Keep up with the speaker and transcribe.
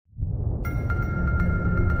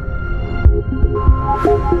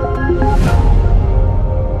Ooh,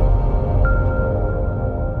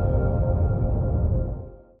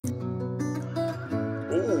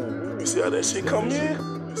 you see how that shit come in?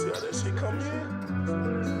 You see how that shit come in?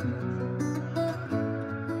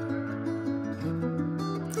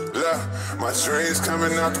 Look, my dreams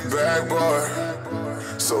coming out the backboard.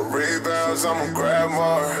 So rebounds, I'ma grab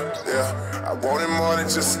more. Yeah, I wanted more than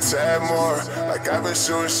just a tad more. Like I've been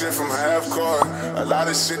shooting shit from half court. A lot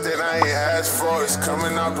of shit that I ain't asked for is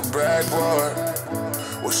coming out the backboard.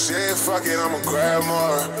 Well shit, fuck it, I'ma grab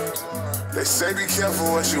more. They say be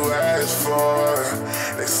careful what you ask for.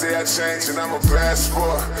 They say I changed and I'm a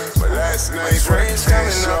passport. But last night, dreams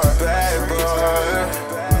coming out the backboard.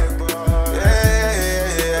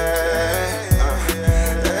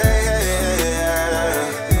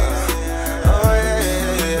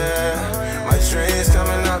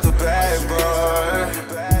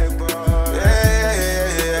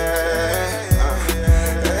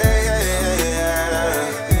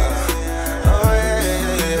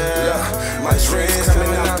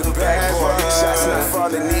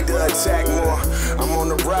 Attack more. I'm on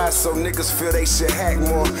the rise, so niggas feel they should hack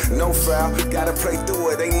more. No foul, gotta play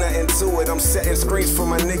through it, ain't nothing to it. I'm setting screens for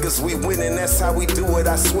my niggas, we winning, that's how we do it.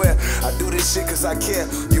 I swear, I do this shit cause I care.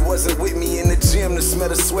 You wasn't with me in the gym, the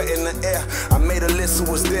smell of sweat in the air. I made a list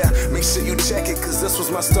who was there, make sure you check it, cause this was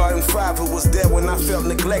my starting five who was there when I felt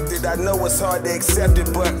neglected. I know it's hard to accept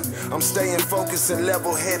it, but I'm staying focused and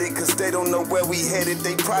level-headed, cause they don't know where we headed.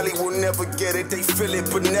 They probably will never get it, they feel it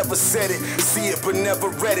but never said it. See it but never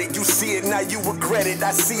read it, you see it now you regret it.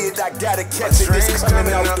 I see it, I gotta catch it, it's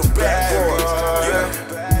coming out the backboard. Yeah.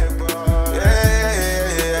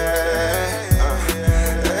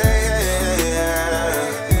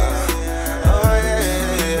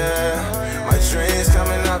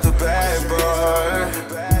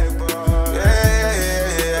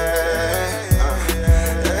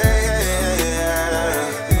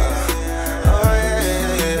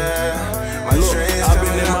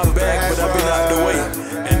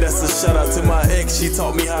 Shout out to my ex, she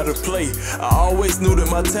taught me how to play. I always knew that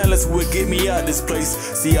my talents would get me out this place.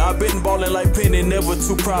 See, I've been ballin' like Penny, never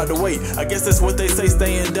too proud to wait. I guess that's what they say,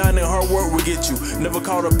 staying down and hard work will get you. Never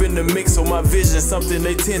caught up in the mix, so my vision's something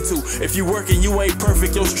they tend to. If you working, you ain't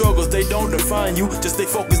perfect, your struggles, they don't define you. Just stay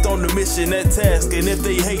focused on the mission, that task, and if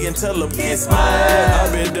they hatin', tell them it's mine.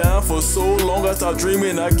 I've been down for so long, I start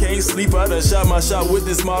dreaming, I can't sleep. I done shot my shot with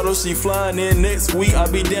this model, she flying in next week. I'll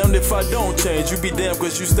be damned if I don't change, you be damned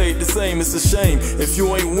cause you stayed the same. It's a shame, if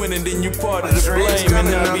you ain't winning, then you part of the blame,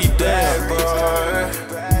 and I'll be damned.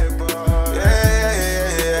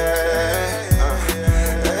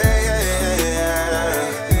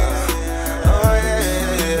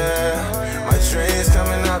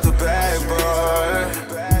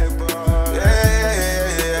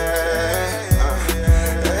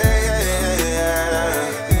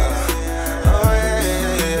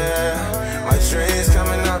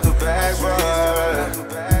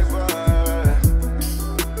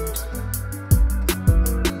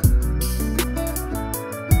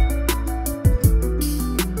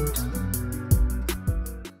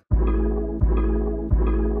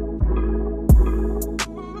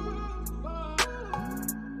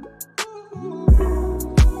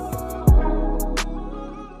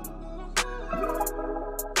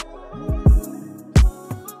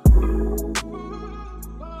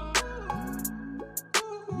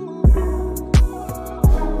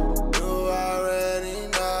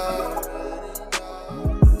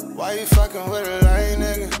 Why you fucking with a lame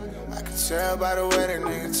nigga? I can tell by the way that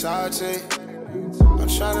nigga talk to you. I'm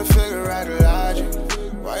tryna figure out the logic.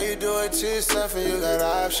 Why you do it to yourself and you got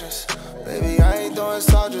options? Baby, I ain't throwing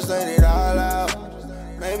salt, just let it all out.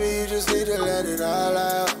 Maybe you just need to let it all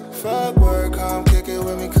out. Fuck work, come kick it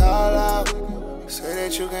with me, call out. Say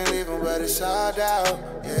that you can leave him, but it's all doubt.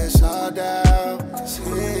 Yeah, it's all doubt. Cause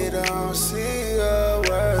he don't see your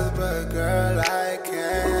worth, but girl, I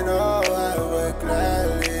can. Oh, I would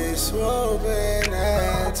gladly swoop in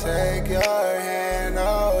and take your hand.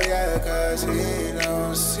 Oh, yeah, cause he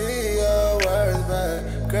don't see your worth, but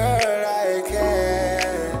girl, I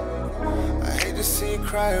can. I hate to see you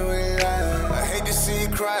crying when he lying. I hate to see you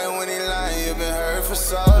crying when he lying. You've been hurt for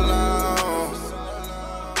so long.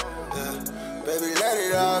 Baby, let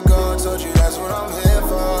it all go, told you that's what I'm here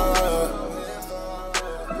for.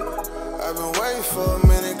 I've been waiting for a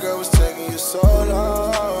minute, girl, was taking you so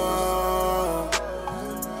long.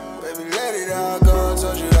 Baby, let it all go,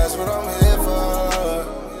 told you that's what I'm here for.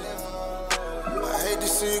 I hate to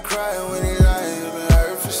see you crying when he lying, you've been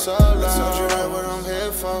hurt for so long. I told you that's what I'm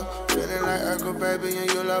here for. Feeling like Urkel, baby, and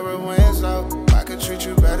you love her Winslow. I could treat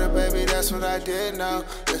you better, baby, that's that's what I did now.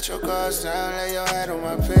 Let your guards down, lay your head on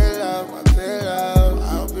my pillow, my pillow. I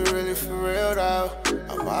hope you're really for real though.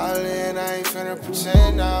 I'm all in, I ain't finna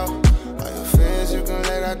pretend now. All your fears you can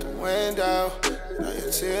let out the window. All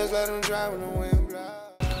your tears, let them dry when the wind blows.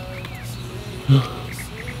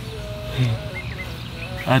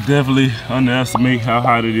 I definitely underestimate how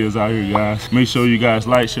hot it is out here, guys. Make sure you guys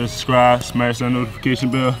like, share, subscribe, smash that notification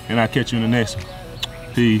bell, and I'll catch you in the next one.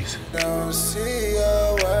 Peace. Don't see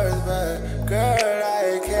your words, but girl,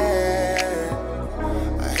 I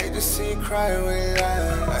can't. I hate to see you crying when he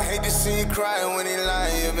lying. I hate to see you crying when he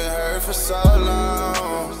lying. You've been hurt for so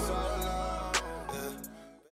long.